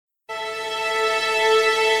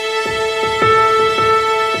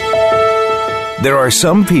There are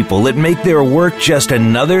some people that make their work just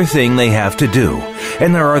another thing they have to do,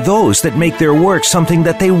 and there are those that make their work something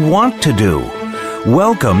that they want to do.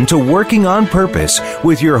 Welcome to Working on Purpose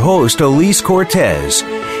with your host, Elise Cortez.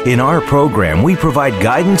 In our program, we provide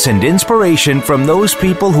guidance and inspiration from those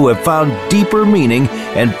people who have found deeper meaning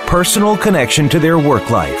and personal connection to their work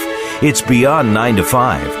life. It's beyond 9 to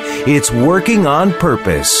 5. It's Working on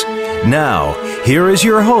Purpose. Now, here is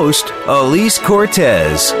your host, Elise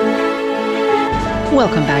Cortez.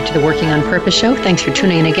 Welcome back to the Working on Purpose show. Thanks for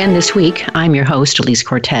tuning in again this week. I'm your host, Elise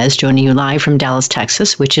Cortez, joining you live from Dallas,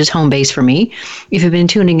 Texas, which is home base for me. If you've been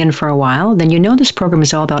tuning in for a while, then you know this program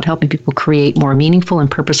is all about helping people create more meaningful and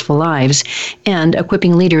purposeful lives and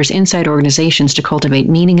equipping leaders inside organizations to cultivate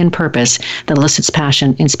meaning and purpose that elicits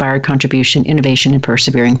passion, inspired contribution, innovation, and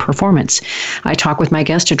persevering performance. I talk with my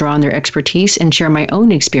guests to draw on their expertise and share my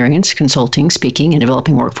own experience consulting, speaking, and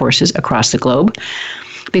developing workforces across the globe.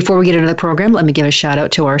 Before we get into the program, let me give a shout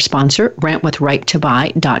out to our sponsor,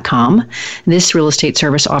 rentwithrighttobuy.com. This real estate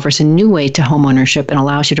service offers a new way to home ownership and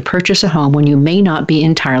allows you to purchase a home when you may not be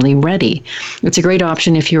entirely ready. It's a great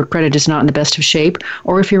option if your credit is not in the best of shape,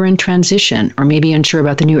 or if you're in transition, or maybe unsure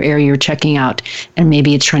about the new area you're checking out, and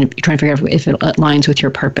maybe it's trying to figure out if it aligns with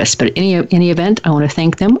your purpose. But in any event, I want to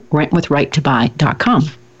thank them,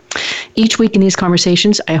 rentwithrighttobuy.com. Each week in these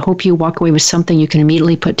conversations, I hope you walk away with something you can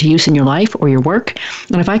immediately put to use in your life or your work.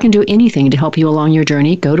 And if I can do anything to help you along your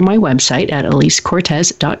journey, go to my website at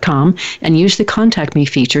elisecortez.com and use the Contact Me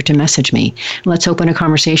feature to message me. Let's open a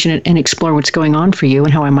conversation and explore what's going on for you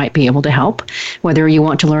and how I might be able to help. Whether you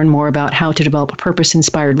want to learn more about how to develop a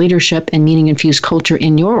purpose-inspired leadership and meaning-infused culture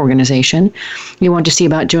in your organization, you want to see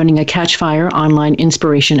about joining a Catchfire online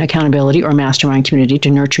inspiration, accountability, or mastermind community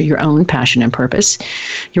to nurture your own passion and purpose,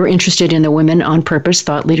 you're interested in the Women on Purpose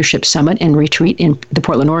Thought Leadership Summit and Retreat in the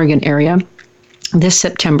Portland, Oregon area this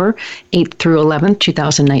September 8th through 11th,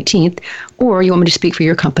 2019, or you want me to speak for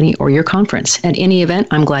your company or your conference. At any event,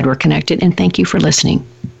 I'm glad we're connected, and thank you for listening.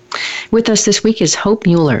 With us this week is Hope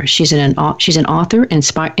Mueller. She's an author,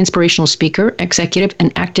 inspirational speaker, executive,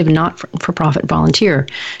 and active not-for-profit volunteer.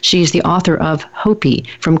 She's the author of Hopi,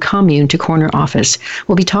 From Commune to Corner Office.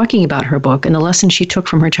 We'll be talking about her book and the lessons she took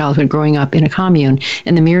from her childhood growing up in a commune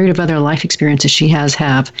and the myriad of other life experiences she has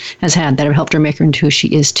had that have helped her make her into who she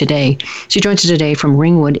is today. She joins us today from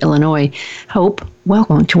Ringwood, Illinois. Hope,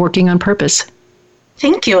 welcome to Working on Purpose.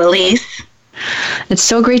 Thank you, Elise. It's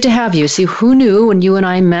so great to have you. See, who knew when you and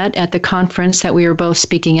I met at the conference that we were both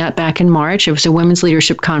speaking at back in March? It was a women's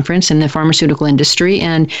leadership conference in the pharmaceutical industry,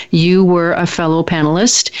 and you were a fellow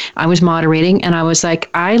panelist. I was moderating, and I was like,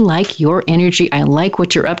 I like your energy. I like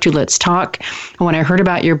what you're up to. Let's talk. And when I heard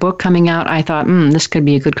about your book coming out, I thought, this could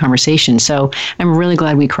be a good conversation. So I'm really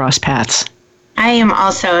glad we crossed paths. I am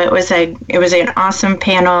also. It was an awesome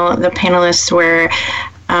panel. The panelists were,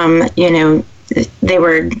 they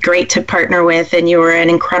were great to partner with, and you were an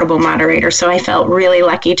incredible moderator. So I felt really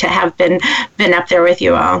lucky to have been up there with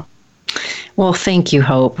you all. Well, thank you,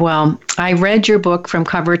 Hope. Well, I read your book from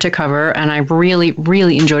cover to cover, and I really,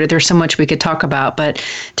 really enjoyed it. There's so much we could talk about, but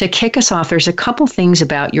to kick us off, there's a couple things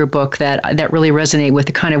about your book that really resonate with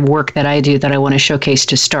the kind of work that I do that I want to showcase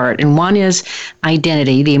to start. And one is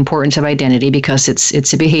identity, the importance of identity, because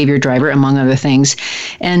it's a behavior driver, among other things.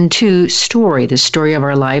 And two, story, the story of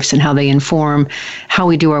our lives and how they inform how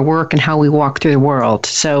we do our work and how we walk through the world.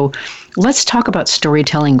 So let's talk about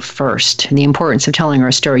storytelling first, and the importance of telling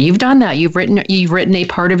our story. You've done that. You've written a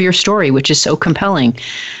part of your story, which is so compelling.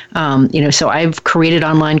 So I've created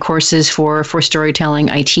online courses for storytelling.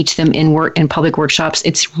 I teach them in public workshops.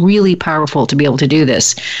 It's really powerful to be able to do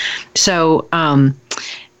this. So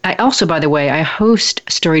I also, by the way, I host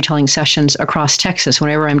storytelling sessions across Texas.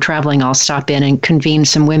 Whenever I'm traveling, I'll stop in and convene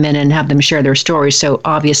some women and have them share their stories. So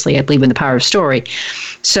obviously, I believe in the power of story.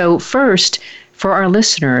 So first, for our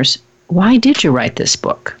listeners, why did you write this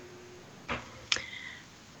book?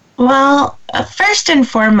 Well, first and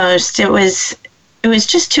foremost, it was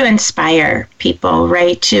just to inspire people,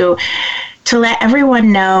 right? To let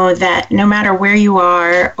everyone know that no matter where you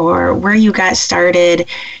are or where you got started,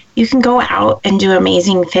 you can go out and do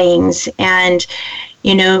amazing things. And,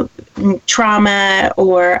 trauma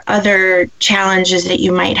or other challenges that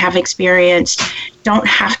you might have experienced don't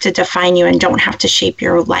have to define you and don't have to shape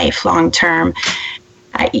your life long term.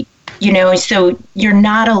 So you're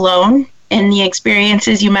not alone in the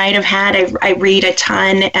experiences you might have had. I read a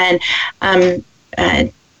ton and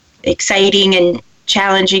exciting and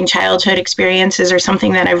challenging childhood experiences are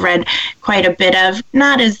something that I've read quite a bit of.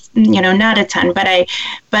 Not a ton, but a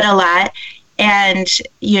lot. And,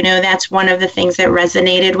 that's one of the things that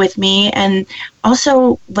resonated with me. And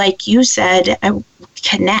also, like you said, I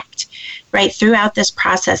connect right throughout this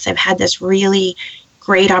process, I've had this really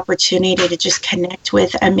great opportunity to just connect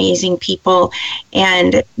with amazing people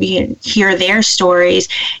and hear their stories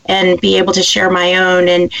and be able to share my own,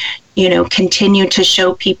 and continue to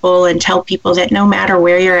show people and tell people that no matter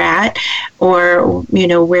where you're at or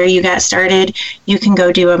where you got started, you can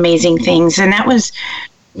go do amazing things. And that was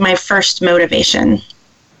my first motivation.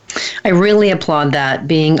 I really applaud that,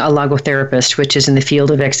 being a logotherapist, which is in the field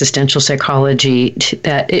of existential psychology,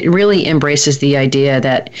 that it really embraces the idea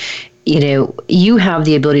that you have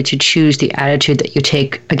the ability to choose the attitude that you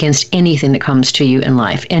take against anything that comes to you in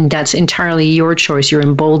life. And that's entirely your choice. You're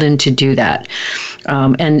emboldened to do that.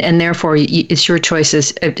 And therefore, it's your choice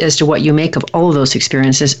as to what you make of all of those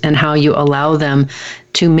experiences and how you allow them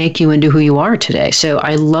to make you into who you are today. So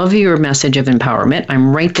I love your message of empowerment.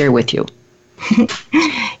 I'm right there with you.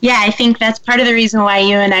 Yeah, I think that's part of the reason why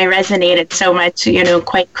you and I resonated so much,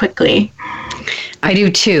 quite quickly. I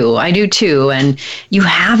do too. And you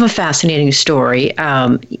have a fascinating story.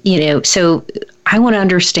 So I want to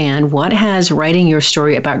understand, what has writing your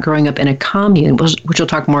story about growing up in a commune, which we'll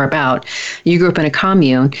talk more about, you grew up in a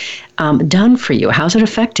commune, done for you? How's it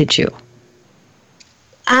affected you?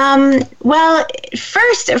 Well,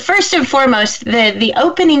 first and foremost, the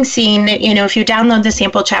opening scene, if you download the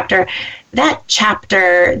sample chapter,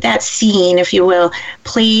 that scene, if you will,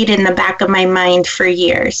 played in the back of my mind for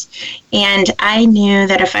years. And I knew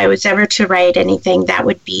that if I was ever to write anything, that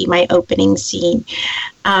would be my opening scene.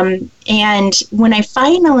 And when I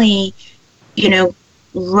finally,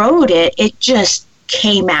 wrote it, it just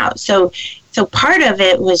came out. So part of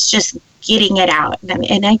it was just getting it out.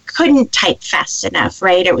 And I couldn't type fast enough,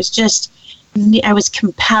 right? It was just, I was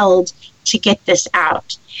compelled to get this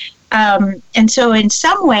out. And so in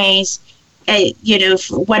some ways,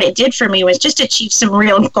 what it did for me was just achieve some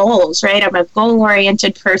real goals, right? I'm a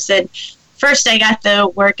goal-oriented person. First, I got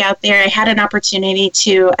the work out there. I had an opportunity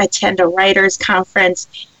to attend a writer's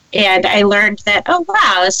conference, and I learned that, oh,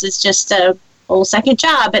 wow, this is just a whole second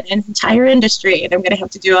job in an entire industry, and I'm going to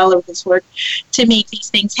have to do all of this work to make these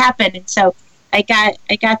things happen. And so I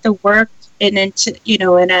got the work in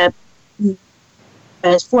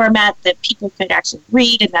a format that people could actually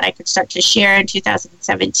read and that I could start to share in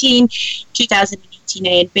 2017. 2018, I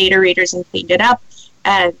had beta readers and cleaned it up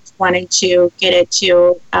and wanted to get it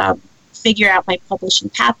to figure out my publishing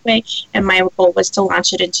pathway. And my goal was to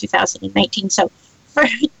launch it in 2019. So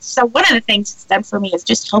one of the things it's done for me is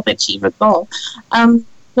just help achieve a goal.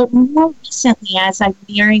 But more recently, as I'm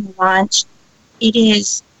nearing launch, it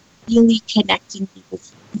is really connecting me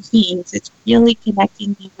with beings. It's really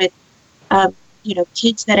connecting me with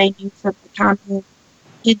kids that I knew from the commune,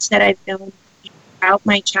 kids that I've known throughout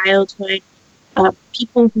my childhood,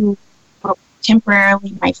 people who are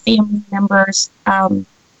temporarily my family members, and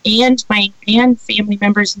family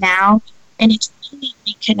members now. And it's really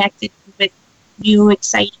reconnected with new,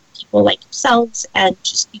 exciting people like yourselves, and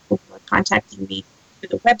just people who are contacting me through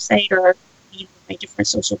the website or my different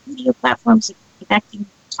social media platforms, and connecting,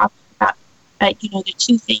 talking about the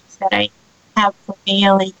two things that I have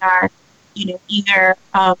prevailing are either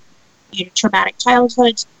traumatic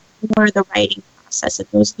childhoods or the writing process. And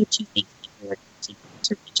those are the two things people are continuing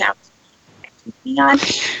to reach out to connect with me on.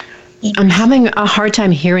 I'm having a hard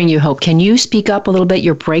time hearing you, Hope. Can you speak up a little bit?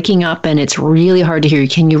 You're breaking up and it's really hard to hear you.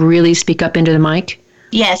 Can you really speak up into the mic?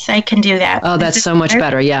 Yes, I can do that. Oh, that's so much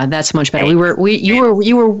better. Yeah, that's much better. Okay.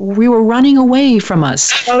 You were running away from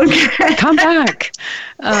us. Okay. Come back.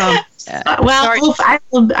 I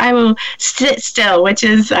will sit still, which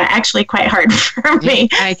is actually quite hard for me.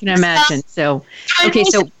 I can imagine. So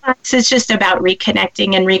it's just about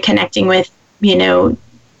reconnecting with,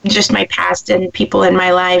 just my past and people in my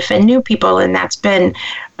life and new people. And that's been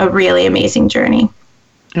a really amazing journey.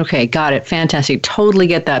 Okay, got it. Fantastic. Totally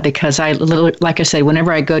get that, because like I said,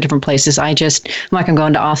 whenever I go different places, I'm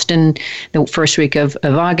going to Austin the first week of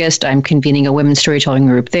August. I'm convening a women's storytelling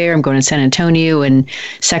group there. I'm going to San Antonio in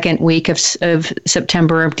second week of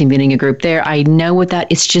September. I'm convening a group there. I know what that,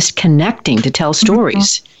 it's just connecting to tell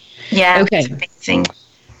stories. Mm-hmm. Yeah. Okay. It's amazing.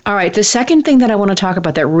 All right. The second thing that I want to talk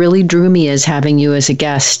about that really drew me as having you as a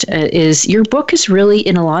guest is your book is really,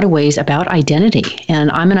 in a lot of ways, about identity. And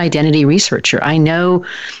I'm an identity researcher. I know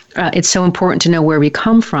it's so important to know where we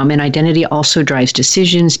come from. And identity also drives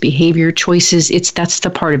decisions, behavior, choices. That's the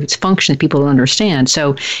part of its function that people don't understand.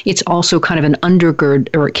 So it's also kind of an undergird,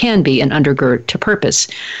 or it can be an undergird to purpose.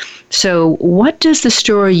 So what does the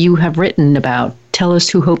story you have written about tell us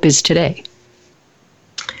who Hope is today?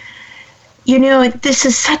 This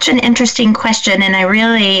is such an interesting question, and I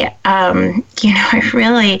really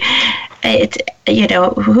it's,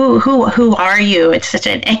 who are you? It's such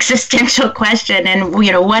an existential question. And,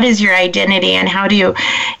 what is your identity, and how do you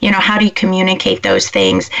communicate those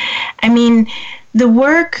things? I mean, the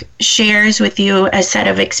work shares with you a set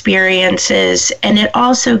of experiences, and it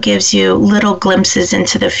also gives you little glimpses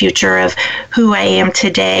into the future of who I am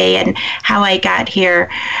today and how I got here.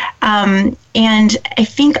 And I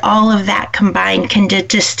think all of that combined can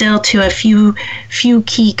distill to a few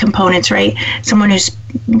key components, right? Someone who's,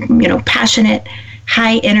 passionate,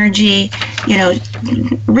 high energy,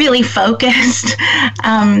 really focused,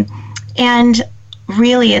 and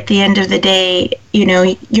really, at the end of the day,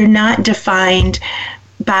 you're not defined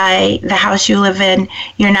by the house you live in.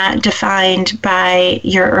 You're not defined by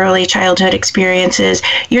your early childhood experiences.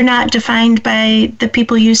 You're not defined by the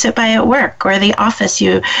people you sit by at work, or the office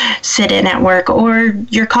you sit in at work, or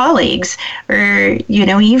your colleagues, or,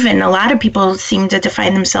 even a lot of people seem to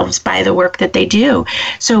define themselves by the work that they do.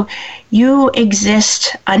 So you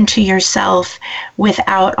exist unto yourself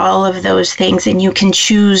without all of those things, and you can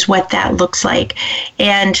choose what that looks like.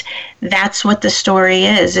 And that's what the story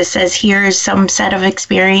is. It says, here's some set of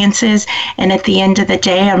experiences, and at the end of the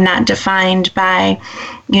day, I'm not defined by,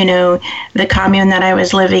 the commune that I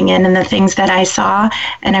was living in and the things that I saw,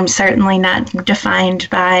 and I'm certainly not defined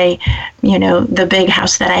by, the big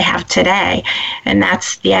house that I have today. And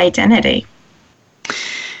that's the identity.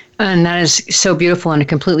 And that is so beautiful, and I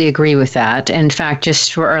completely agree with that. In fact,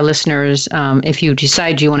 just for our listeners, if you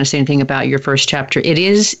decide you want to say anything about your first chapter, it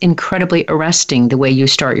is incredibly arresting the way you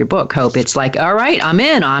start your book, Hope. It's like, all right, I'm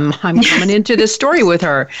in. I'm coming into this story with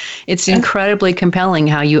her. It's incredibly compelling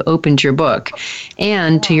how you opened your book.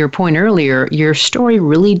 And to your point earlier, your story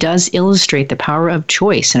really does illustrate the power of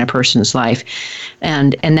choice in a person's life,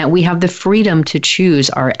 and that we have the freedom to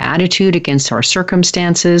choose our attitude against our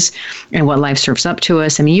circumstances and what life serves up to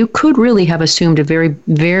us. I mean, you could really have assumed a very,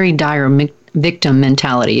 very dire victim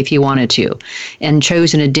mentality if you wanted to, and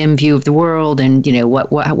chosen a dim view of the world and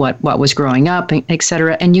what was growing up, et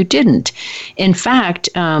cetera, and you didn't. In fact,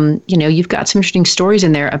 you've got some interesting stories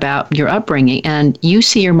in there about your upbringing, and you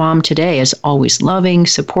see your mom today as always loving,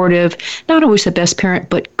 supportive, not always the best parent,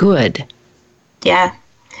 but good. Yeah.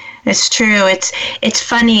 It's true. It's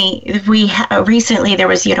funny. We recently, there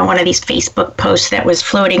was one of these Facebook posts that was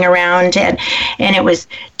floating around, and it was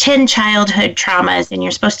 10 childhood traumas, and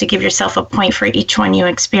you're supposed to give yourself a point for each one you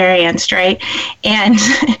experienced, right? And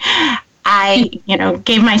I,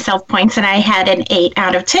 gave myself points, and I had an 8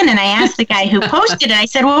 out of 10. And I asked the guy who posted it, I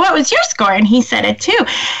said, well, what was your score? And he said a 2.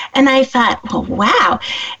 And I thought, well, wow.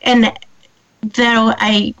 And though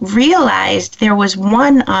I realized there was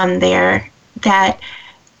one on there that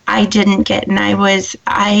I didn't get, and I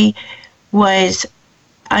was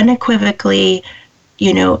unequivocally,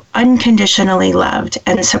 unconditionally loved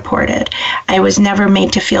and supported. I was never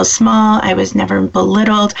made to feel small. I was never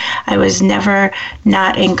belittled. I was never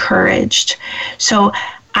not encouraged. So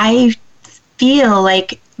I feel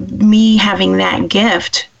like me having that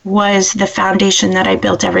gift was the foundation that I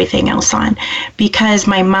built everything else on, because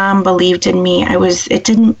my mom believed in me.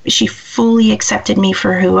 She fully accepted me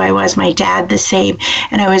for who I was. My dad, the same.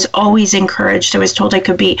 And I was always encouraged. I was told I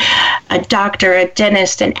could be a doctor, a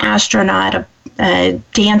dentist, an astronaut, a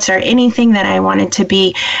dancer, anything that I wanted to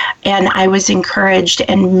be. And I was encouraged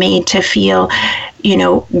and made to feel,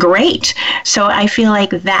 great. So I feel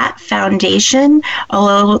like that foundation,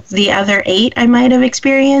 although the other 8 I might have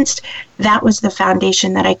experienced, that was the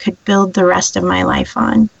foundation that I could build the rest of my life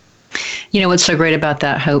on. What's so great about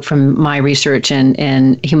that, Hope, from my research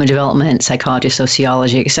in human development, psychology,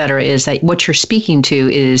 sociology, et cetera, is that what you're speaking to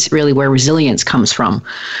is really where resilience comes from.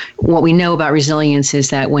 What we know about resilience is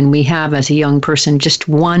that when we have, as a young person, just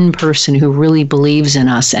one person who really believes in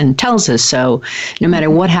us and tells us so, no matter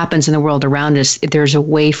what happens in the world around us, there's a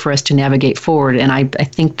way for us to navigate forward. And I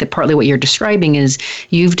think that partly what you're describing is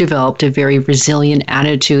you've developed a very resilient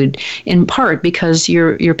attitude, in part because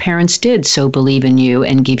your parents did so believe in you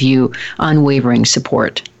and give you unwavering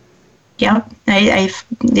support. Yeah,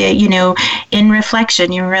 in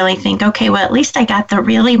reflection, you really think, okay, well, at least I got the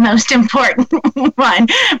really most important one,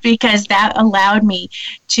 because that allowed me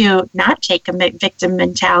to not take a victim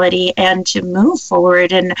mentality and to move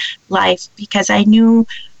forward in life, because I knew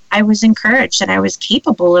I was encouraged and I was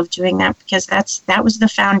capable of doing that, because that was the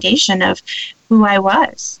foundation of who I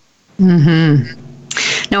was. Mm-hmm.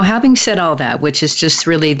 Now, having said all that, which is just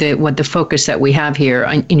really the focus that we have here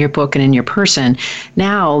in your book and in your person,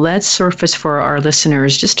 now let's surface for our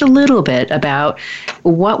listeners just a little bit about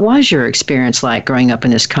what was your experience like growing up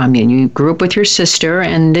in this commune. You grew up with your sister,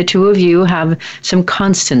 and the two of you have some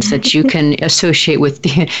constants that you can associate with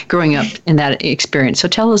growing up in that experience. So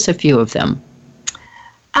tell us a few of them.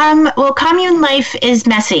 Well, commune life is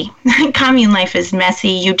messy. Commune life is messy.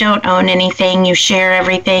 You don't own anything. You share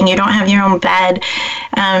everything. You don't have your own bed.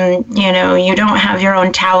 You don't have your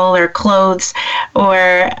own towel or clothes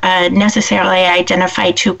or necessarily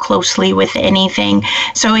identify too closely with anything.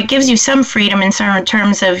 So it gives you some freedom in some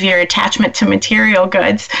terms of your attachment to material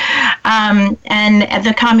goods. And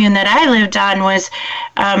the commune that I lived on was,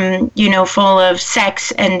 full of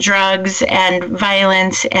sex and drugs and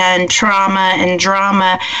violence and trauma and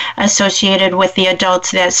drama associated with the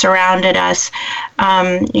adults that surrounded us,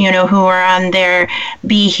 who were on their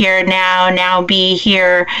be here now be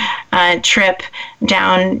here trip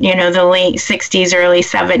down, the late 60s, early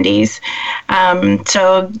 70s.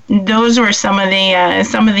 So those were some of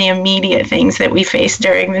the immediate things that we faced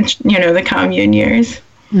during the commune years.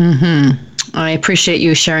 Mm-hmm. I appreciate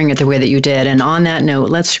you sharing it the way that you did. And on that note,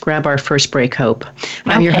 let's grab our first break, Hope.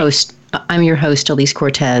 I'm your host, Elise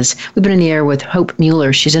Cortez. We've been in the air with Hope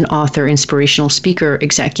Mueller. She's an author, inspirational speaker,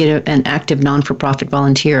 executive, and active non-for-profit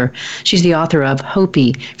volunteer. She's the author of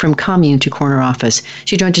Hopi, From Commune to Corner Office.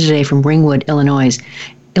 She joined us today from Ringwood, Illinois.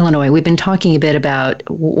 We've been talking a bit about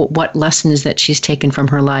what lessons that she's taken from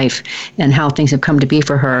her life and how things have come to be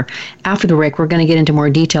for her. After the break, we're going to get into more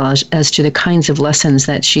detail as to the kinds of lessons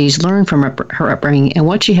that she's learned from her upbringing and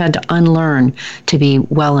what she had to unlearn to be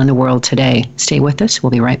well in the world today. Stay with us.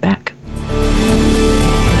 We'll be right back.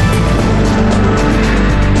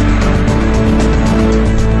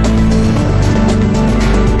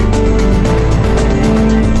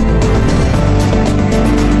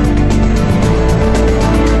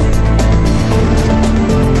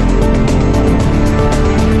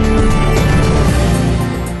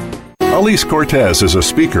 Elise Cortez is a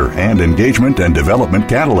speaker and engagement and development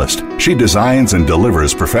catalyst. She designs and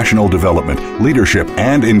delivers professional development, leadership,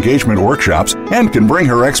 and engagement workshops and can bring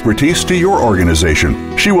her expertise to your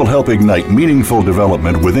organization. She will help ignite meaningful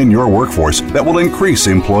development within your workforce that will increase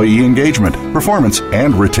employee engagement, performance,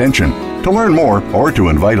 and retention. To learn more or to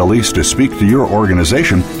invite Elise to speak to your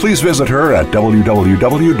organization, please visit her at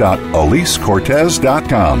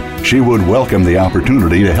www.elisecortez.com. She would welcome the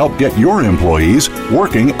opportunity to help get your employees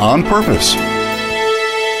working on purpose.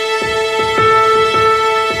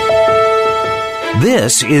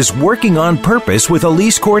 This is Working on Purpose with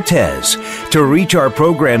Elise Cortez. To reach our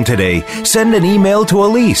program today, send an email to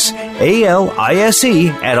Elise,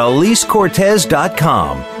 ALISE, at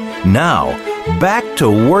elisecortez.com. Now, back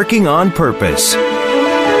to Working on Purpose.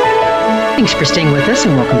 Thanks for staying with us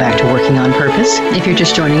and welcome back to Working on Purpose. If you're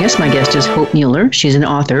just joining us, my guest is Hope Mueller. She's an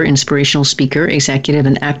author, inspirational speaker, executive,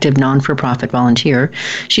 and active non-for-profit volunteer.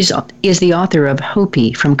 She is the author of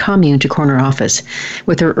Hopi, From Commune to Corner Office.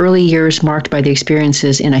 With her early years marked by the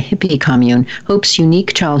experiences in a hippie commune, Hope's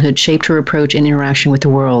unique childhood shaped her approach and interaction with the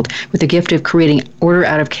world, with the gift of creating order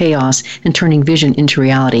out of chaos and turning vision into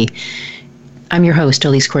reality. I'm your host,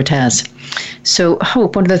 Elise Cortez. So,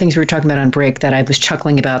 Hope, one of the things we were talking about on break that I was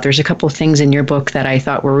chuckling about, there's a couple of things in your book that I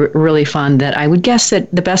thought were really fun that I would guess that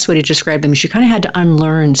the best way to describe them is you kind of had to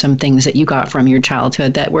unlearn some things that you got from your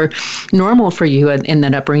childhood that were normal for you in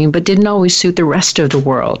that upbringing, but didn't always suit the rest of the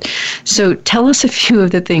world. So tell us a few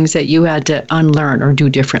of the things that you had to unlearn or do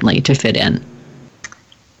differently to fit in.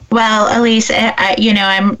 Well, Elise,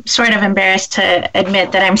 I'm sort of embarrassed to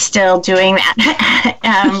admit that I'm still doing that,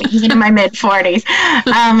 even in my mid-40s.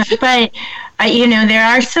 But there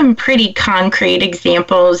are some pretty concrete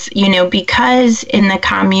examples, because in the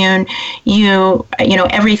commune,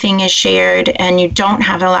 everything is shared and you don't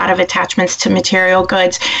have a lot of attachments to material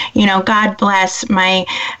goods. God bless my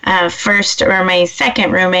my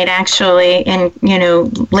second roommate, actually, in,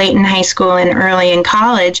 late in high school and early in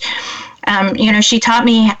college. She taught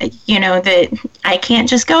me, that I can't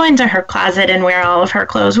just go into her closet and wear all of her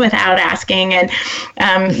clothes without asking. And,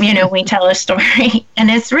 we tell a story and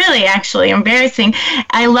it's really actually embarrassing.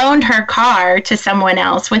 I loaned her car to someone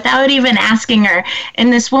else without even asking her.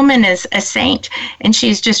 And this woman is a saint and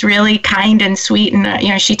she's just really kind and sweet.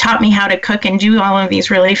 And, she taught me how to cook and do all of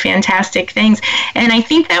these really fantastic things. And I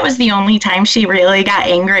think that was the only time she really got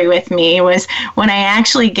angry with me was when I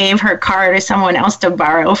actually gave her car to someone else to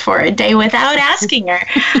borrow for a day without asking her.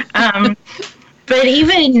 But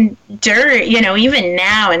even even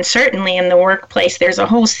now, and certainly in the workplace, there's a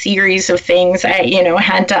whole series of things I,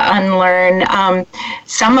 had to unlearn.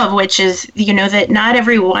 Some of which is, that not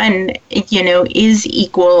everyone, is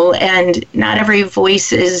equal and not every voice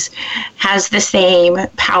has the same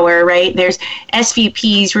power, right? There's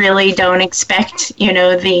SVPs really don't expect,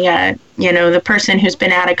 the person who's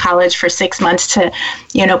been out of college for 6 months to,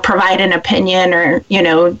 provide an opinion or,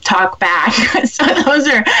 talk back. So those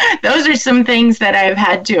are some things that I've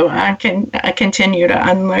had to continue to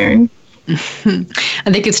unlearn.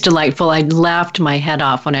 I think it's delightful. I laughed my head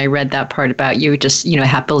off when I read that part about you just,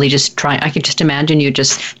 happily just trying. I could just imagine you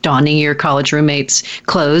just donning your college roommate's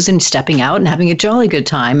clothes and stepping out and having a jolly good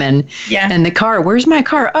time. And the car, where's my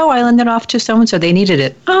car? Oh, I lent it off to so-and-so. They needed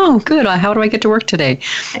it. Oh, good. How do I get to work today?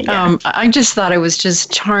 Yeah. I just thought it was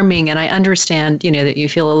just charming. And I understand, that you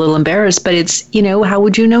feel a little embarrassed, but it's, how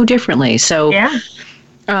would you know differently? So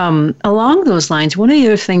along those lines, one of the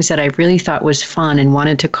other things that I really thought was fun and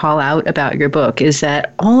wanted to call out about your book is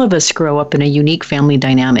that all of us grow up in a unique family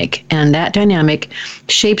dynamic, and that dynamic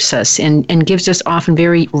shapes us and gives us often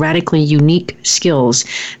very radically unique skills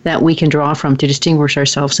that we can draw from to distinguish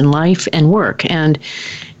ourselves in life and work. And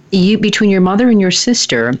you, between your mother and your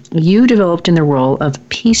sister, you developed in the role of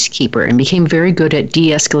peacekeeper and became very good at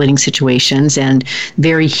de-escalating situations and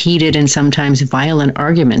very heated and sometimes violent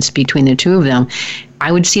arguments between the two of them.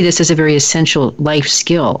 I would see this as a very essential life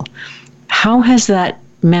skill. How has that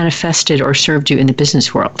manifested or served you in the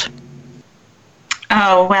business world?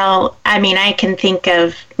 Oh, well, I can think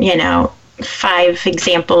of, 5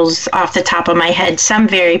 examples off the top of my head, some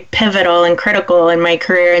very pivotal and critical in my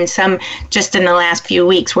career, and some just in the last few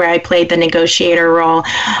weeks where I played the negotiator role.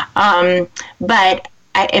 But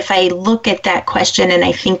if I look at that question and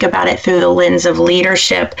I think about it through the lens of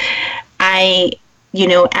leadership,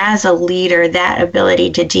 as a leader, that ability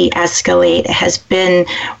to de-escalate has been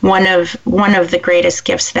one of the greatest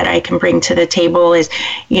gifts that I can bring to the table. Is,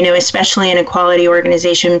 especially in a quality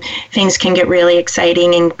organization, things can get really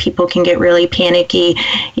exciting and people can get really panicky.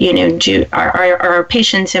 Are our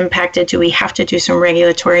patients impacted? Do we have to do some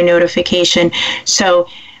regulatory notification? So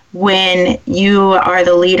when you are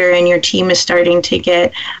the leader and your team is starting to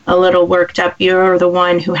get a little worked up, you're the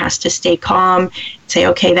one who has to stay calm, say,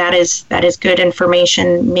 okay, that is good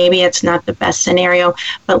information. Maybe it's not the best scenario,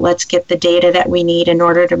 but let's get the data that we need in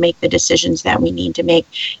order to make the decisions that we need to make,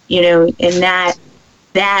 and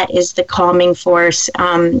that is the calming force.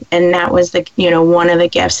 And that was one of the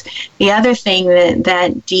gifts. The other thing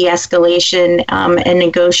that de-escalation and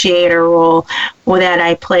negotiator role that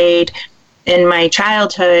I played in my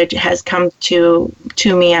childhood has come to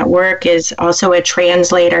me at work is also a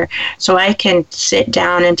translator. So I can sit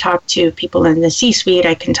down and talk to people in the C-suite.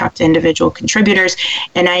 I can talk to individual contributors,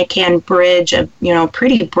 and I can bridge a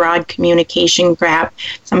pretty broad communication gap,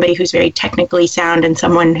 somebody who's very technically sound and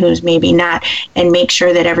someone who's maybe not, and make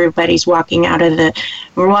sure that everybody's walking out of the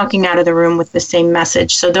room with the same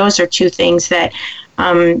message. So those are 2 things that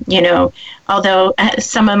although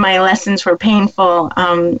some of my lessons were painful,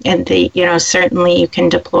 and certainly you can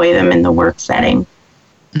deploy them in the work setting.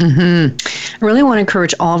 Mm-hmm. I really want to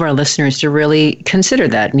encourage all of our listeners to really consider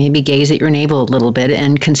that. Maybe gaze at your navel a little bit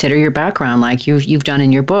and consider your background like you've done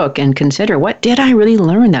in your book, and consider, what did I really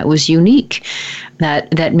learn that was unique,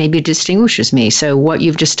 that maybe distinguishes me. So what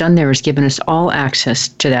you've just done there is given us all access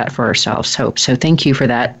to that for ourselves. So thank you for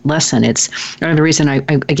that lesson. It's another reason I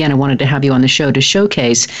wanted to have you on the show, to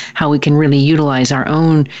showcase how we can really utilize our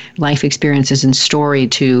own life experiences and story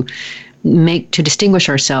to distinguish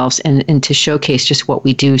ourselves and to showcase just what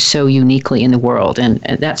we do so uniquely in the world. And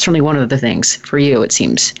that's certainly one of the things for you, it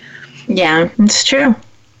seems. Yeah, it's true.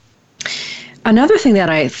 Another thing that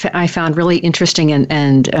I found really interesting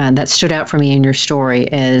and that stood out for me in your story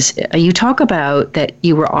is you talk about that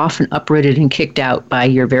you were often uprooted and kicked out by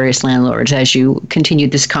your various landlords as you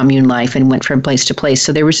continued this commune life and went from place to place.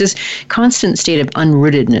 So there was this constant state of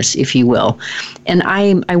unrootedness, if you will. And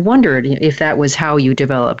I wondered if that was how you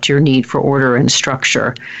developed your need for order and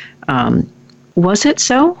structure. Was it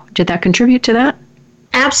so? Did that contribute to that?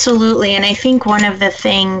 Absolutely. And I think one of the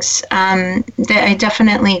things that I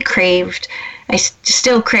definitely craved, I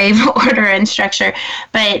still crave order and structure.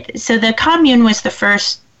 But so the commune was the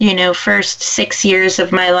first 6 years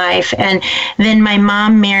of my life. And then my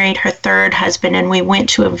mom married her third husband, and we went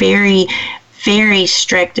to a very, very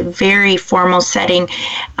strict, very formal setting.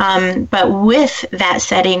 But with that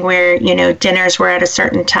setting where, dinners were at a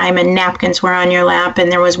certain time and napkins were on your lap, and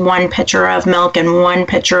there was 1 pitcher of milk and 1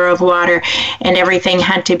 pitcher of water, and everything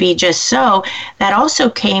had to be just so, that also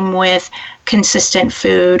came with consistent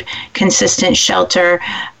food, consistent shelter.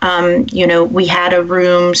 We had a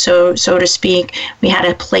room, so to speak. We had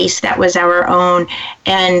a place that was our own.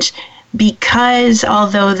 And because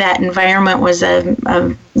although that environment was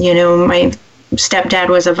my stepdad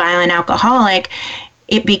was a violent alcoholic,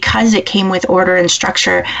 because it came with order and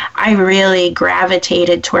structure, I really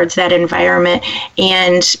gravitated towards that environment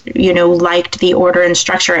and, liked the order and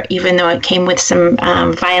structure, even though it came with some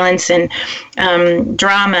violence and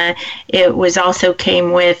drama. It was also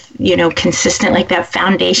came with, consistent, like that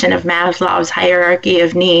foundation of Maslow's hierarchy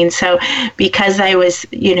of needs. So because I was,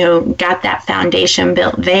 got that foundation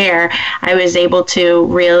built there, I was able to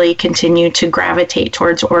really continue to gravitate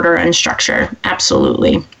towards order and structure.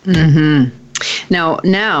 Absolutely. Mm-hmm.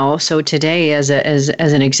 Now, so today, as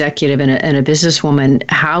an executive and a businesswoman,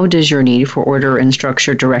 how does your need for order and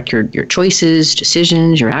structure direct your choices,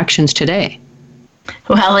 decisions, your actions today?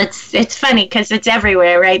 Well, it's funny because it's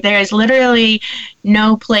everywhere, right? There is literally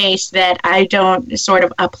no place that I don't sort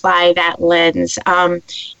of apply that lens.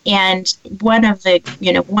 And one of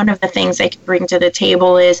the things I can bring to the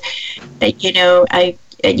table is that,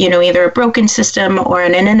 either a broken system or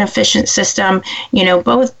an inefficient system,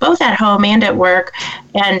 both at home and at work.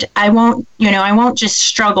 And I won't just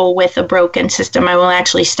struggle with a broken system. I will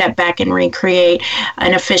actually step back and recreate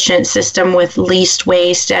an efficient system with least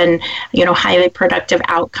waste and, highly productive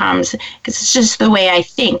outcomes, because it's just the way I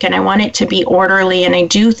think, and I want it to be orderly. And I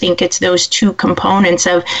do think it's those two components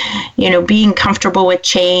of, being comfortable with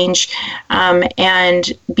change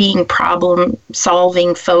and being problem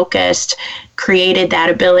solving focused created that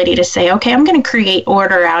ability to say, okay, I'm going to create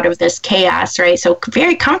order out of this chaos, right? So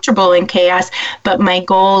very comfortable in chaos, but my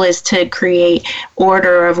goal is to create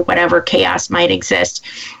order of whatever chaos might exist.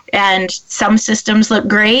 And some systems look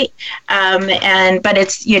great, and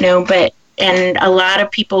a lot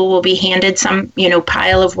of people will be handed some,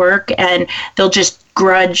 pile of work, and they'll just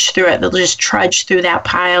grudge through it. They'll just trudge through that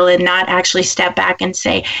pile and not actually step back and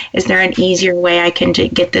say, is there an easier way I can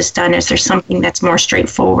get this done? Is there something that's more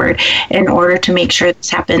straightforward in order to make sure this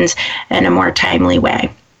happens in a more timely way?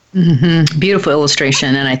 Mm-hmm. Beautiful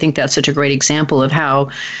illustration. And I think that's such a great example of how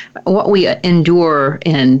what we endure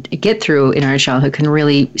and get through in our childhood can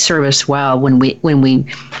really serve us well when we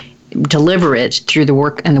deliver it through the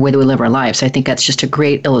work and the way that we live our lives. I think that's just a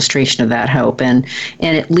great illustration of that hope. And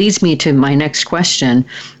it leads me to my next question.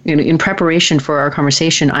 In preparation for our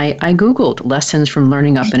conversation, I Googled lessons from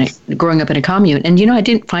growing up in a commune. And, I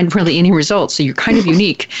didn't find really any results. So you're kind of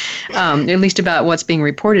unique, at least about what's being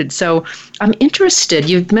reported. So I'm interested.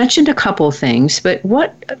 You've mentioned a couple things, but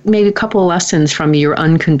what maybe a couple of lessons from your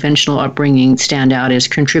unconventional upbringing stand out as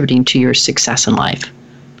contributing to your success in life?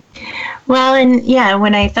 Well, and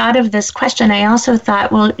when I thought of this question, I also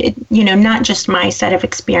thought, well, not just my set of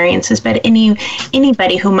experiences, but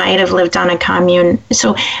anybody who might have lived on a commune.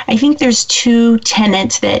 So I think there's two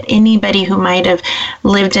tenets that anybody who might have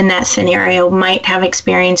lived in that scenario might have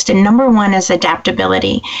experienced. And number one is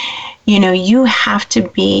adaptability. You have to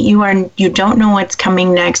you don't know what's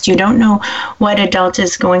coming next. You don't know what adult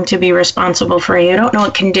is going to be responsible for you. You don't know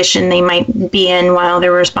what condition they might be in while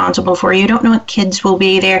they're responsible for you. You don't know what kids will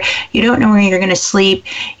be there. You don't know where you're going to sleep.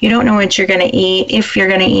 You don't know what you're going to eat, if you're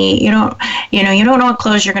going to eat. You don't know what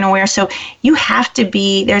clothes you're going to wear. So you have to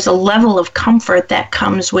there's a level of comfort that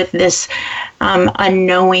comes with this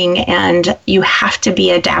unknowing, and you have to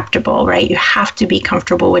be adaptable, right? You have to be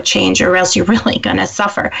comfortable with change, or else you're really going to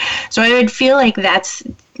suffer. So I would feel like that's,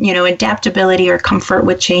 adaptability or comfort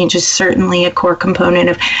with change is certainly a core component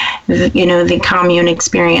of, the commune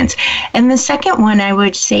experience. And the second one I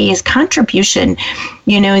would say is contribution.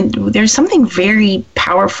 There's something very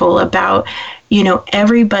powerful about,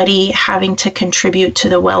 everybody having to contribute to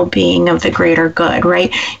the well-being of the greater good,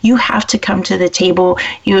 right? You have to come to the table,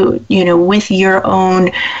 with your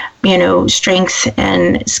own, strengths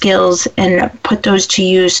and skills, and put those to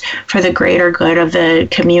use for the greater good of the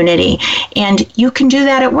community. And you can do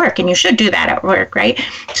that at work, and you should do that at work, right?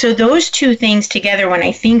 So those two things together, when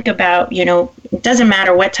I think about, it doesn't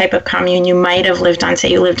matter what type of commune you might have lived on,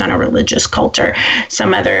 say you lived on a religious cult or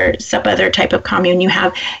some other type of commune, you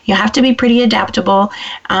have to be pretty adaptable,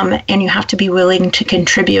 and you have to be willing to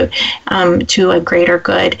contribute to a greater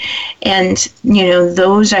good. And,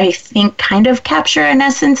 those I think kind of capture an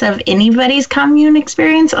essence of anybody's commune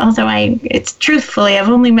experience, although I've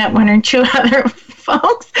only met one or two other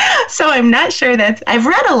folks, so I'm not sure I've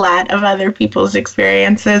read a lot of other people's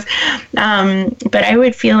experiences, but I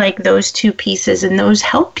would feel like those two pieces, and those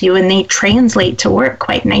help you, and they translate to work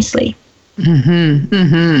quite nicely. Mm-hmm.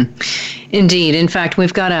 Mm-hmm. Indeed. In fact,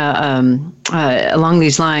 we've got along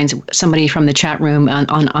these lines, somebody from the chat room on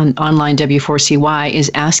online W4CY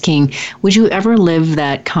is asking, would you ever live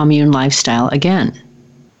that commune lifestyle again?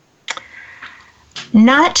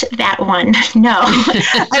 Not that one. No,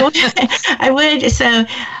 I would. So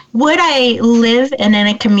would I live in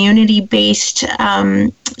a community-based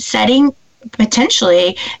setting?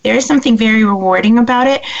 potentially there is something very rewarding about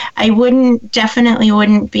it. I definitely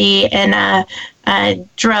wouldn't be in a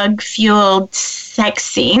drug-fueled sex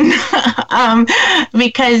scene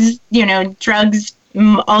because, drugs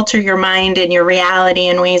alter your mind and your reality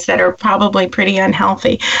in ways that are probably pretty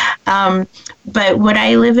unhealthy. But would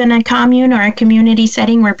I live in a commune or a community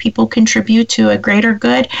setting where people contribute to a greater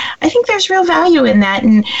good? I think there's real value in that.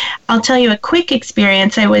 And I'll tell you a quick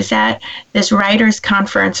experience. I was at this writers'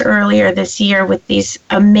 conference earlier this year with these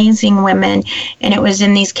amazing women, and it was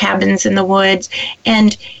in these cabins in the woods.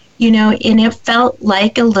 And and it felt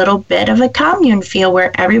like a little bit of a commune feel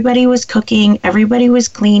where everybody was cooking, everybody was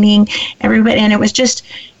cleaning, and it was just,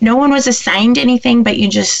 no one was assigned anything, but you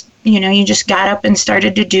just got up and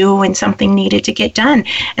started to do when something needed to get done.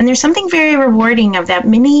 And there's something very rewarding of that.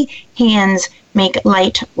 Many hands make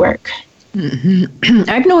light work. Mm-hmm.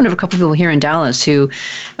 I've known of a couple of people here in Dallas who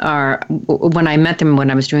are, when I met them, when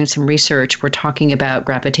I was doing some research, were talking about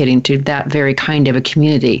gravitating to that very kind of a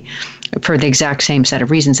community for the exact same set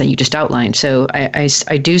of reasons that you just outlined. So I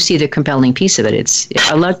do see the compelling piece of it.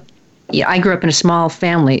 I grew up in a small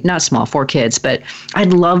family, not small, 4 kids, but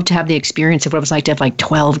I'd love to have the experience of what it was like to have like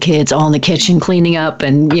 12 kids all in the kitchen cleaning up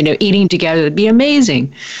and, eating together. It'd be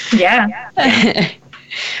amazing. Yeah.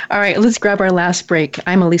 All right, let's grab our last break.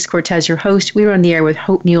 I'm Elise Cortez, your host. We are on the air with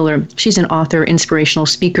Hope Mueller. She's an author, inspirational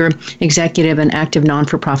speaker, executive, and active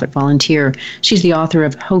non-for-profit volunteer. She's the author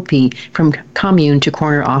of Hopi, From Commune to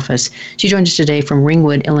Corner Office. She joins us today from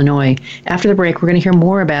Ringwood, Illinois. After the break, we're going to hear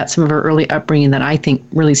more about some of her early upbringing that I think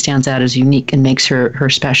really stands out as unique and makes her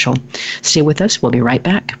special. Stay with us. We'll be right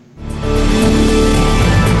back.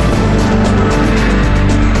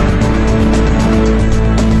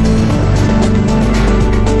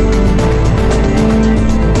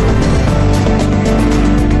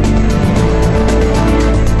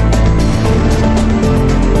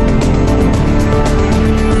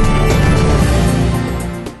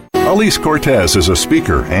 Elise Cortez is a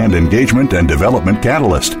speaker and engagement and development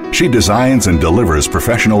catalyst. She designs and delivers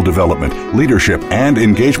professional development, leadership, and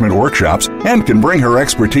engagement workshops and can bring her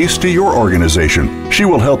expertise to your organization. She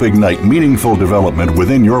will help ignite meaningful development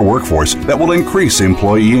within your workforce that will increase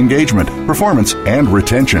employee engagement, performance, and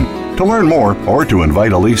retention. To learn more or to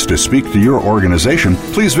invite Elise to speak to your organization,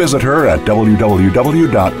 please visit her at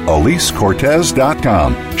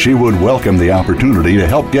www.elisecortez.com. She would welcome the opportunity to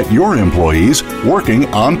help get your employees working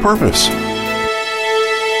on purpose.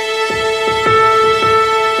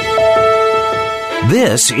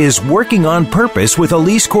 This is Working on Purpose with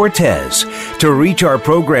Elise Cortez. To reach our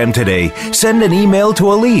program today, send an email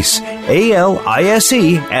to Elise,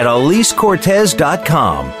 ALISE, at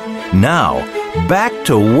elisecortez.com. Now, back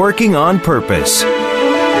to Working on Purpose.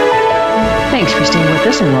 Thanks for staying with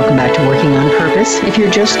us and welcome back to Working on Purpose. If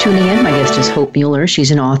you're just tuning in, my guest is Hope Mueller.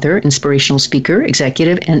 She's an author, inspirational speaker,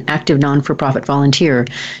 executive, and active non-for-profit volunteer.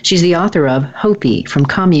 She's the author of Hopi, From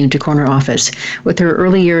Commune to Corner Office. With her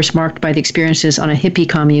early years marked by the experiences on a hippie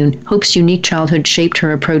commune, Hope's unique childhood shaped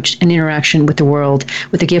her approach and interaction with the world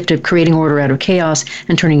with the gift of creating order out of chaos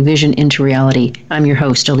and turning vision into reality. I'm your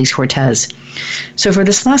host, Elise Cortez. So for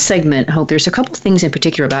this last segment, Hope, there's a couple of things in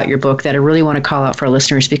particular about your book that I really want to call out for our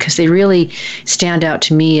listeners because they really stand out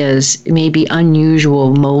to me as maybe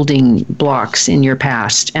unusual molding blocks in your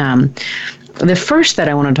past. The first that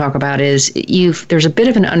I want to talk about is there's a bit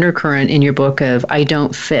of an undercurrent in your book of I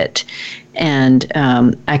don't fit. And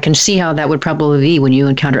I can see how that would probably be when you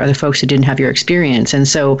encounter other folks who didn't have your experience. And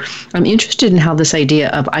so I'm interested in how this idea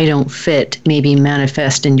of I don't fit maybe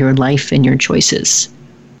manifest in your life and your choices.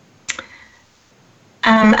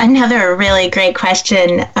 Another really great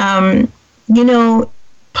question.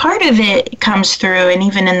 Part of it comes through, and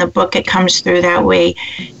even in the book it comes through that way,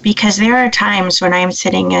 because there are times when I'm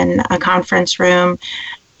sitting in a conference room,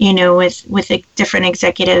 with different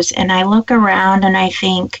executives, and I look around and I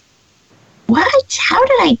think, what? How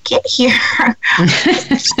did I get here?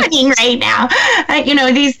 What's happening right now?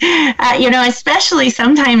 Especially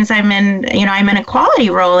sometimes I'm in a quality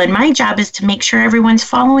role, and my job is to make sure everyone's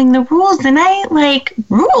following the rules. And I like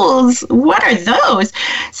rules. What are those?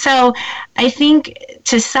 So I think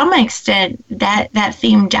to some extent that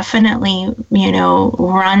theme definitely,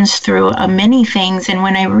 runs through many things. And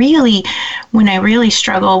when I really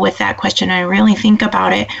struggle with that question, I really think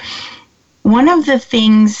about it. One of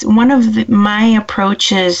my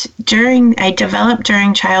approaches I developed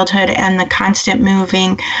during childhood and the constant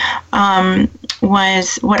moving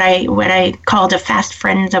was what I called a fast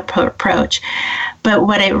friends approach. But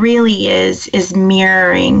what it really is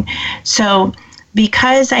mirroring. So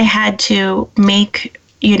because I had to make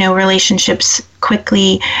relationships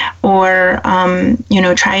quickly or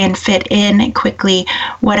try and fit in quickly,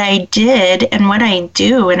 what I did and what I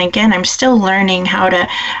do, and again, I'm still learning how to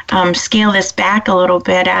scale this back a little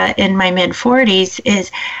bit in my mid-40s, is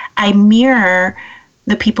I mirror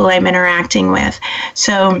the people I'm interacting with.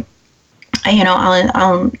 So,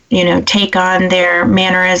 I'll take on their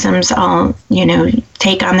mannerisms. I'll,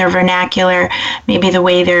 take on their vernacular, maybe the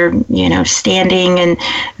way they're, standing and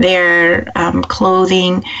their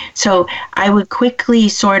clothing. So I would quickly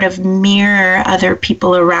sort of mirror other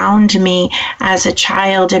people around me as a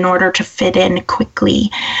child in order to fit in quickly.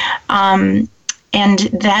 And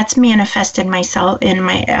that's manifested myself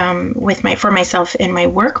for myself in my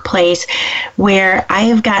workplace, where I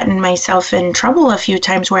have gotten myself in trouble a few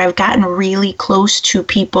times where I've gotten really close to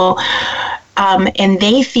people, and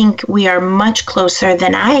they think we are much closer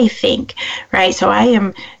than I think, right? So I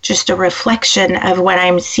am just a reflection of what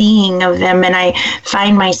I'm seeing of them, and I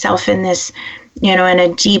find myself in this, in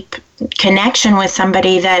a deep connection with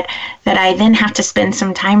somebody that I then have to spend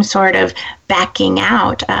some time sort of backing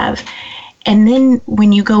out of. And then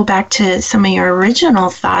when you go back to some of your original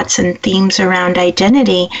thoughts and themes around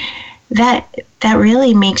identity, that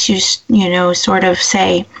really makes you, sort of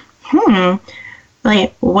say,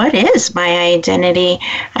 like, what is my identity?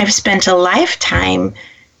 I've spent a lifetime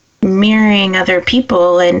mirroring other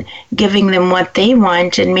people and giving them what they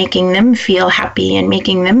want and making them feel happy and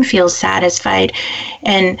making them feel satisfied,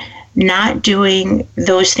 and not doing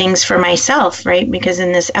those things for myself, right? Because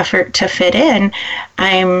in this effort to fit in,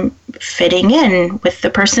 I'm fitting in with the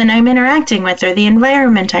person I'm interacting with or the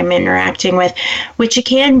environment I'm interacting with, which it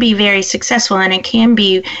can be very successful, and it can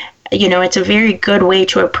be, it's a very good way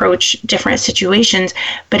to approach different situations,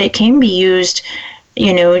 but it can be used,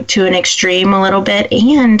 to an extreme a little bit.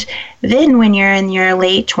 And then when you're in your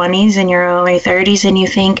late 20s and your early 30s and you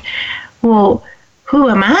think, well, who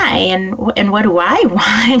am I and what do I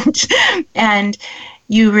want? And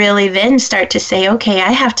you really then start to say, okay,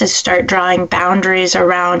 I have to start drawing boundaries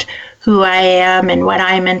around who I am and what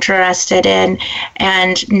I'm interested in,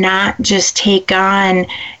 and not just take on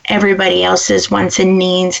everybody else's wants and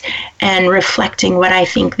needs and reflecting what I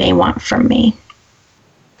think they want from me.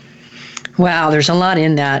 Wow, there's a lot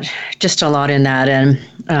in that, just a lot in that. And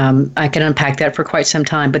I can unpack that for quite some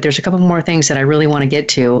time, but there's a couple more things that I really want to get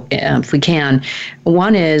to, if we can.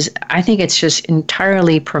 One is, I think it's just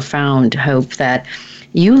entirely profound, Hope, that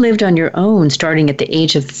you lived on your own starting at the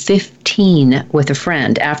age of 15 with a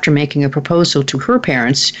friend after making a proposal to her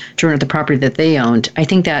parents to rent the property that they owned. I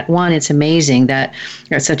think that, one, it's amazing that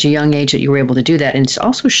you're at such a young age that you were able to do that. And it's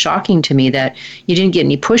also shocking to me that you didn't get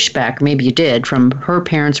any pushback, maybe you did, from her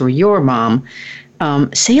parents or your mom.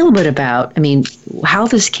 Say a little bit about, how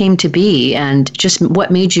this came to be and just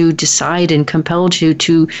what made you decide and compelled you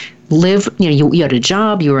to live. You had a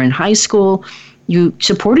job, you were in high school, you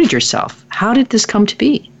supported yourself. How did this come to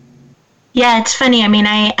be? Yeah, it's funny.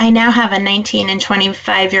 I now have a 19 and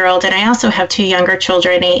 25-year-old, and I also have two younger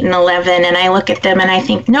children, 8 and 11, and I look at them and I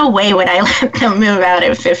think, no way would I let them move out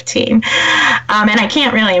at 15. And I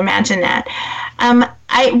can't really imagine that.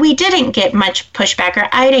 We didn't get much pushback, or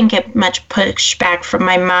I didn't get much pushback from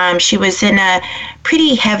my mom. She was in a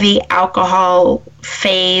pretty heavy alcohol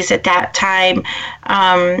phase at that time,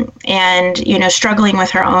 and, struggling with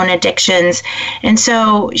her own addictions. And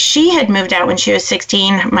so she had moved out when she was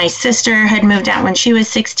 16. My sister had moved out when she was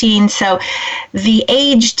 16. So the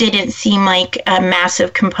age didn't seem like a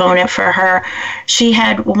massive component for her. She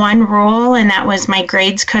had one rule, and that was my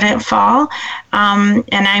grades couldn't fall. And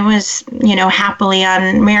I was,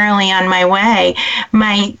 merrily on my way.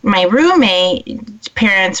 My roommate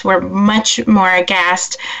parents were much more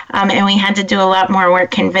aghast, and we had to do a lot more work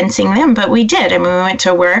convincing them, but we did. We went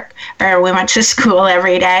to work, or we went to school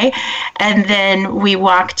every day, and then we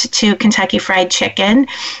walked to Kentucky Fried Chicken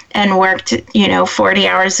and worked, 40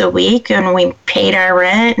 hours a week, and we paid our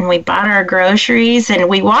rent, and we bought our groceries, and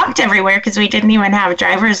we walked everywhere because we didn't even have a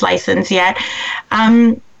driver's license yet.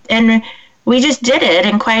 And we just did it.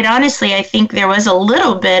 And quite honestly, I think there was a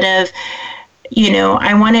little bit of,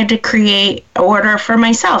 I wanted to create order for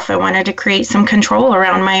myself. I wanted to create some control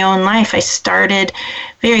around my own life. I started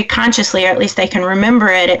very consciously, or at least I can remember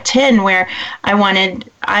it at 10, where I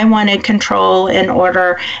wanted control and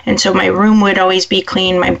order. And so my room would always be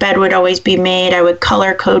clean. My bed would always be made. I would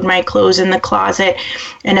color code my clothes in the closet.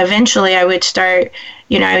 And eventually I would start,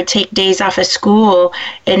 I would take days off of school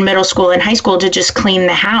in middle school and high school to just clean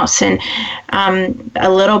the house. And a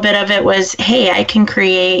little bit of it was, hey, I can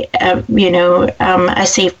create, a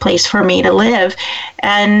safe place for me to live.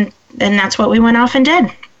 And that's what we went off and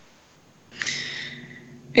did.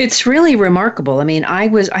 It's really remarkable. I mean, I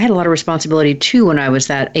had a lot of responsibility too when I was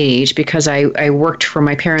that age, because I worked for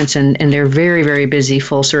my parents in their very, very busy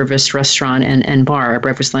full service restaurant and bar,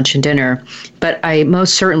 breakfast, lunch, and dinner. But I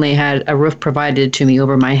most certainly had a roof provided to me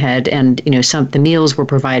over my head, and the meals were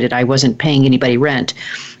provided. I wasn't paying anybody rent.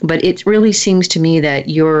 But it really seems to me that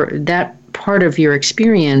that part of your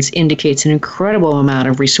experience indicates an incredible amount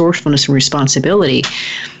of resourcefulness and responsibility.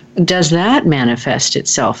 Does that manifest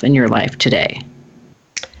itself in your life today?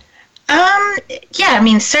 Yeah, I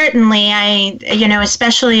mean, certainly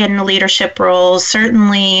especially in leadership roles,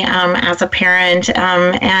 certainly as a parent,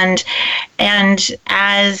 and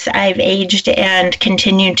as I've aged and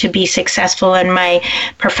continued to be successful in my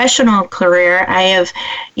professional career, I have,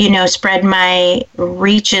 spread my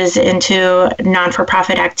reaches into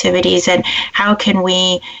non-for-profit activities and how can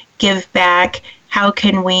we give back. How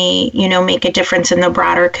can we, make a difference in the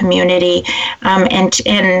broader community?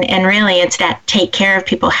 And really, it's that take care of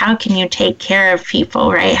people. How can you take care of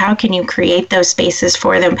people, right? How can you create those spaces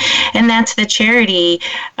for them? And that's the charity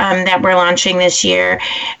that we're launching this year.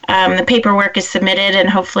 The paperwork is submitted, and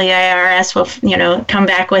hopefully IRS will, come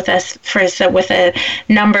back with us with a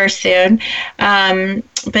number soon.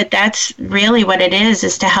 But that's really what it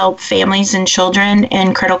is to help families and children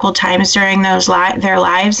in critical times during their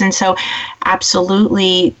lives. And so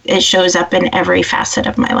absolutely, it shows up in every facet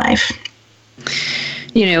of my life.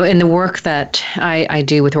 In the work that I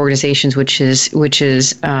do with organizations, which is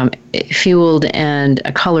fueled and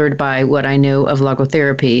colored by what I know of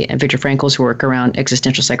logotherapy and Viktor Frankl's work around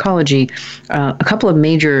existential psychology, a couple of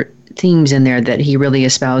major themes in there that he really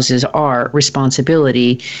espouses are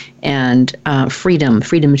responsibility and freedom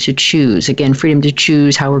to choose. Again, freedom to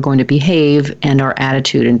choose how we're going to behave and our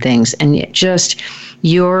attitude and things. And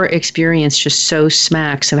your experience just so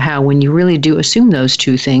smacks of how when you really do assume those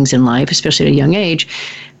two things in life, especially at a young age,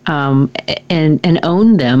 and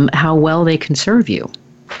own them, how well they can serve you.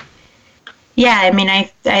 Yeah, I mean,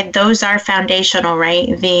 I those are foundational, right?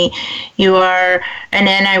 And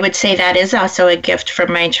then I would say that is also a gift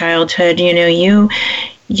from my childhood.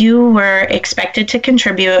 You were expected to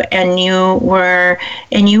contribute, and you were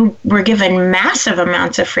given massive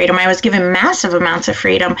amounts of freedom. I was given massive amounts of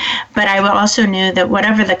freedom, but I also knew that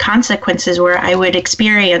whatever the consequences were, I would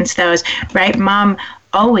experience those, right? Mom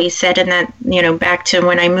always said, and that, back to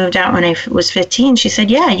when I moved out when I was 15, she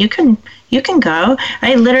said, yeah, you can go.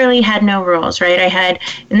 I literally had no rules, right?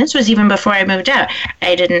 And this was even before I moved out.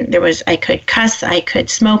 I could cuss, I could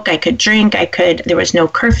smoke, I could drink, there was no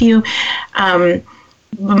curfew.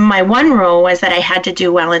 My one rule was that I had to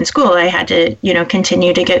do well in school. I had to,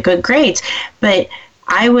 continue to get good grades, but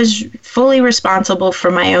I was fully responsible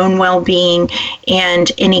for my own well-being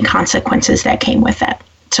and any consequences that came with that.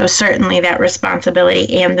 So certainly that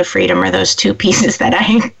responsibility and the freedom are those two pieces that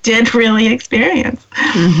I did really experience.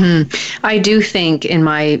 Mm-hmm. I do think, in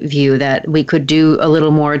my view, that we could do a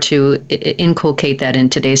little more to inculcate that in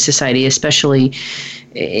today's society, especially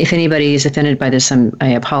if anybody is offended by this, I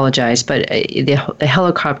apologize, but the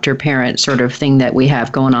helicopter parent sort of thing that we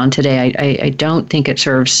have going on today, I don't think it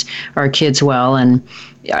serves our kids well. And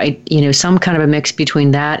some kind of a mix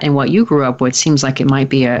between that and what you grew up with seems like it might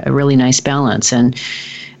be a really nice balance. And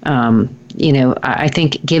I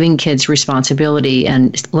think giving kids responsibility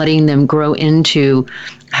and letting them grow into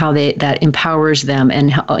how that empowers them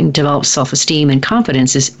and develops self-esteem and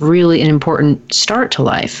confidence is really an important start to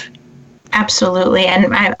life. Absolutely.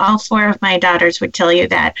 And all four of my daughters would tell you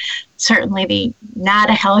that certainly not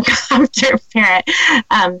a helicopter parent.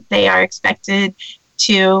 They are expected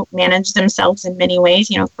to manage themselves in many ways,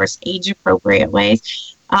 of course, age-appropriate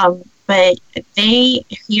ways. But they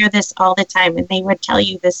hear this all the time, and they would tell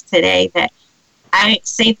you this today, that I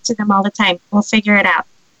say to them all the time, we'll figure it out,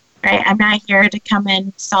 right? I'm not here to come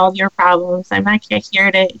and solve your problems. I'm not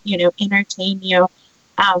here to, entertain you.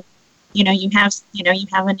 You have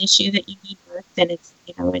an issue that you need worked, and it's,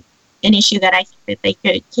 an issue that I think that they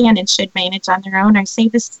can and should manage on their own. I say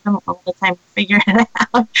this to them all the time, figure it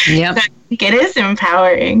out. Yeah. So I think it is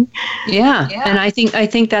empowering. Yeah. And I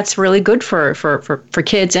think that's really good for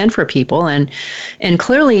kids and for people. And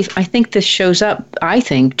clearly, I think this shows up,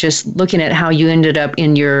 just looking at how you ended up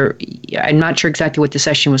in I'm not sure exactly what the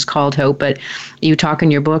session was called, Hope, but you talk in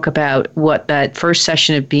your book about what that first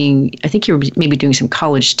session of being, I think you were maybe doing some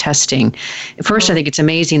college testing. First, I think it's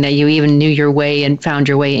amazing that you even knew your way and found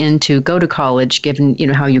your way into go to college, given,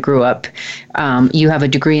 how you grew up. You have a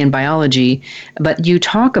degree in biology, but you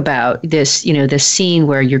talk about this, this scene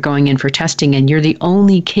where you're going in for testing and you're the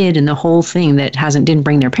only kid in the whole thing that didn't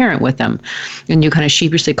bring their parent with them. And you kind of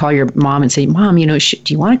sheepishly call your mom and say, Mom, do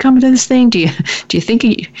you want to come to this thing? Do you think,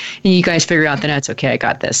 and you guys figure out that it's okay, I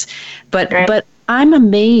got this. But I'm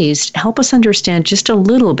amazed. Help us understand just a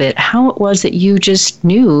little bit how it was that you just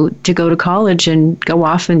knew to go to college and go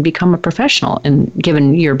off and become a professional, and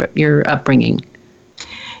given your upbringing.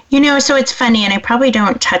 So it's funny, and I probably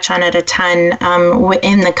don't touch on it a ton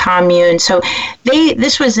in the commune. So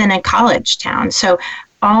this was in a college town. So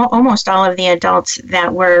almost all of the adults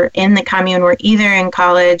that were in the commune were either in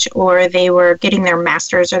college or they were getting their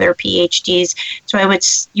master's or their PhDs. So I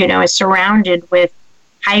was surrounded with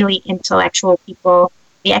highly intellectual people.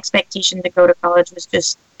 The expectation to go to college was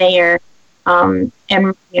just there. And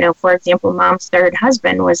for example, Mom's third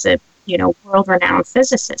husband was a, world-renowned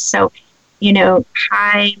physicist. So,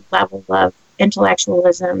 high level of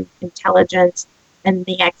intellectualism, intelligence, and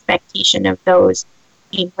the expectation of those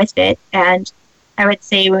came with it. And I would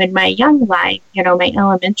say in my young life, my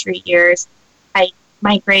elementary years,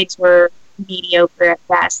 my grades were mediocre at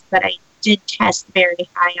best, but I did test very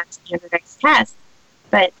high on standardized tests.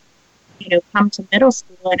 But, come to middle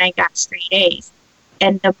school and I got straight A's.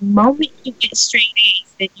 And the moment you get straight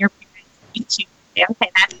A's, then your parents need to say,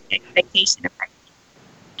 okay, that's the expectation of our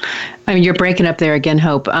I mean, you're breaking up there again,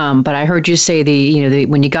 Hope. But I heard you say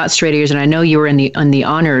when you got straight A's, and I know you were in the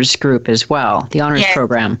honors group as well, the honors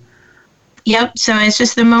program. Yep. So it's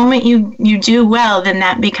just the moment you do well, then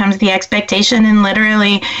that becomes the expectation. And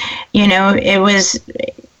literally,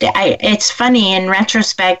 it's funny in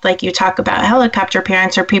retrospect, like you talk about helicopter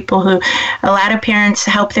parents or people who, a lot of parents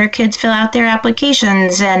help their kids fill out their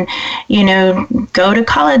applications and, go to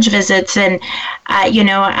college visits. And,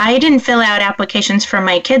 I didn't fill out applications for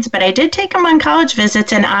my kids, but I did take them on college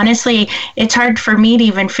visits. And honestly, it's hard for me to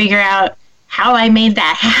even figure out how I made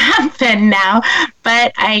that happen now.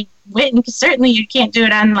 But I went, and certainly you can't do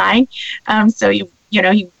it online. So you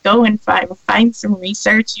go and find some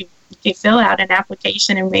research, you fill out an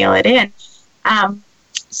application and mail it in.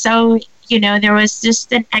 So there was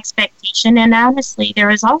just an expectation, and honestly, there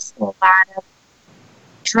was also a lot of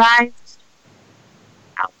drive.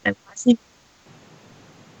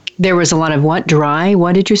 There was a lot of what? Dry?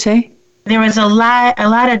 What did you say? There was a lot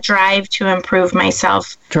of drive to improve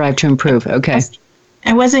myself. Drive to improve. Okay.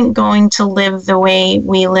 I wasn't going to live the way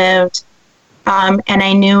we lived, and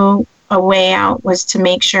I knew a way out was to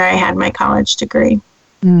make sure I had my college degree.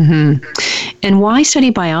 Mm-hmm. And why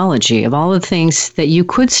study biology? Of all the things that you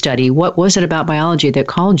could study, what was it about biology that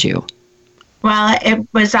called you? Well, it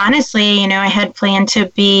was honestly, I had planned to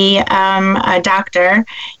be a doctor,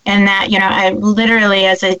 and that, I literally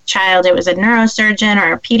as a child, it was a neurosurgeon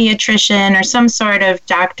or a pediatrician or some sort of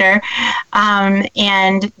doctor. And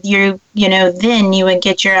then you would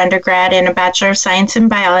get your undergrad in a Bachelor of Science in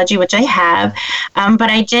Biology, which I have.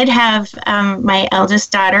 But I did have my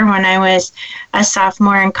eldest daughter when I was a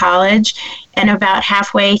sophomore in college. And about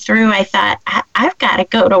halfway through, I thought, I've got to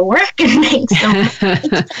go to work and make some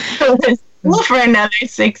for another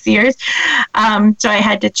 6 years. So I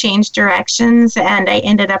had to change directions, and I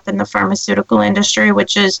ended up in the pharmaceutical industry,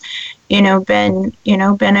 which has, been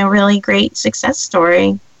a really great success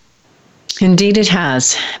story. Indeed it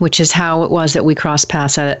has, which is how it was that we crossed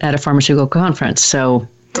paths at a pharmaceutical conference. So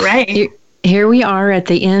right. Here we are at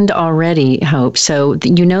the end already, Hope. So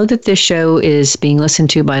you know that this show is being listened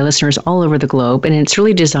to by listeners all over the globe, and it's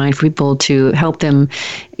really designed for people to help them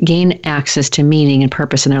gain access to meaning and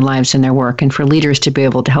purpose in their lives and their work, and for leaders to be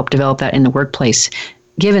able to help develop that in the workplace.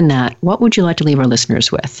 Given that, what would you like to leave our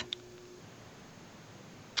listeners with?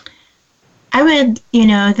 I would,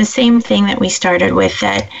 the same thing that we started with,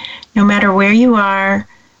 that no matter where you are,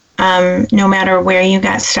 no matter where you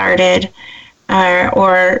got started,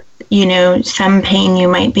 or some pain you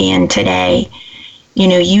might be in today,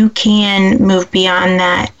 you can move beyond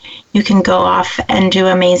that. You can go off and do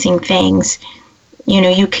amazing things.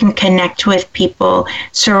 You can connect with people,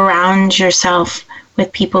 surround yourself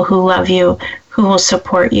with people who love you, who will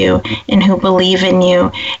support you, and who believe in you.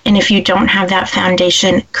 And if you don't have that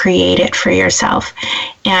foundation, create it for yourself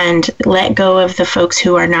and let go of the folks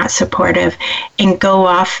who are not supportive, and go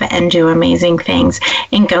off and do amazing things,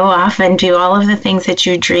 and go off and do all of the things that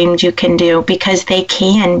you dreamed you can do, because they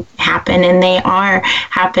can happen and they are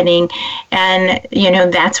happening. And,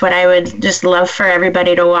 that's what I would just love for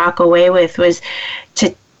everybody to walk away with, was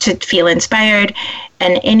to feel inspired.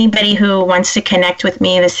 And anybody who wants to connect with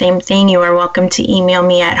me, the same thing, you are welcome to email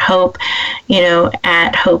me at hope,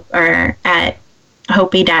 at hope or at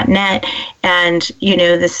hopey.net. And,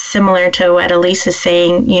 this similar to what Elise is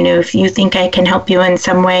saying, if you think I can help you in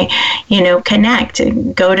some way, connect,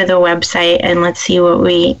 go to the website and let's see what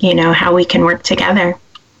how we can work together.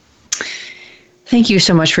 Thank you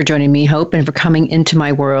so much for joining me, Hope, and for coming into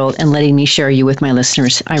my world and letting me share you with my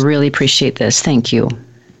listeners. I really appreciate this. Thank you.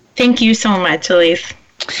 Thank you so much, Elise.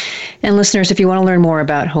 And listeners, if you want to learn more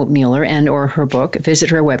about Hope Mueller and or her book, visit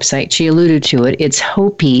her website. She alluded to it. It's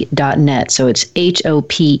hopey.net. So it's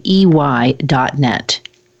HOPEY.net.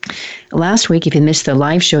 Last week, if you missed the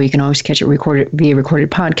live show, you can always catch it via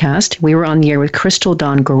recorded podcast. We were on the air with Crystal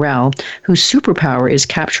Dawn Gorell, whose superpower is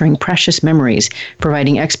capturing precious memories,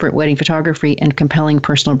 providing expert wedding photography and compelling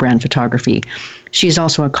personal brand photography. She is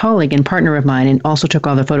also a colleague and partner of mine and also took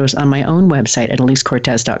all the photos on my own website at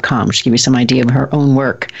EliseCortez.com, just to give you some idea of her own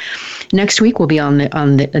work. Next week, we'll be on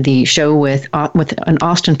the show with an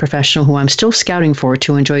Austin professional who I'm still scouting for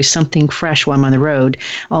to enjoy something fresh while I'm on the road.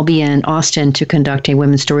 I'll be in Austin to conduct a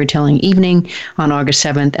women's storytelling evening on August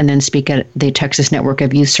 7th and then speak at the Texas Network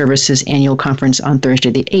of Youth Services annual conference on Thursday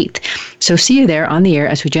the 8th. So see you there on the air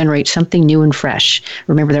as we generate something new and fresh.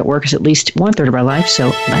 Remember that work is at least 1/3 of our life,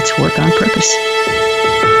 so let's work on purpose.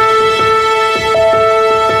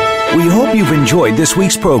 We hope you've enjoyed this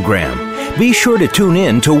week's program. Be sure to tune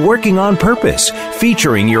in to Working on Purpose,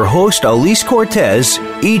 featuring your host Elise Cortez,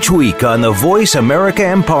 each week on the Voice America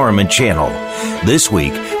Empowerment Channel. This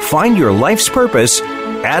week, find your life's purpose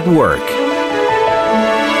at work.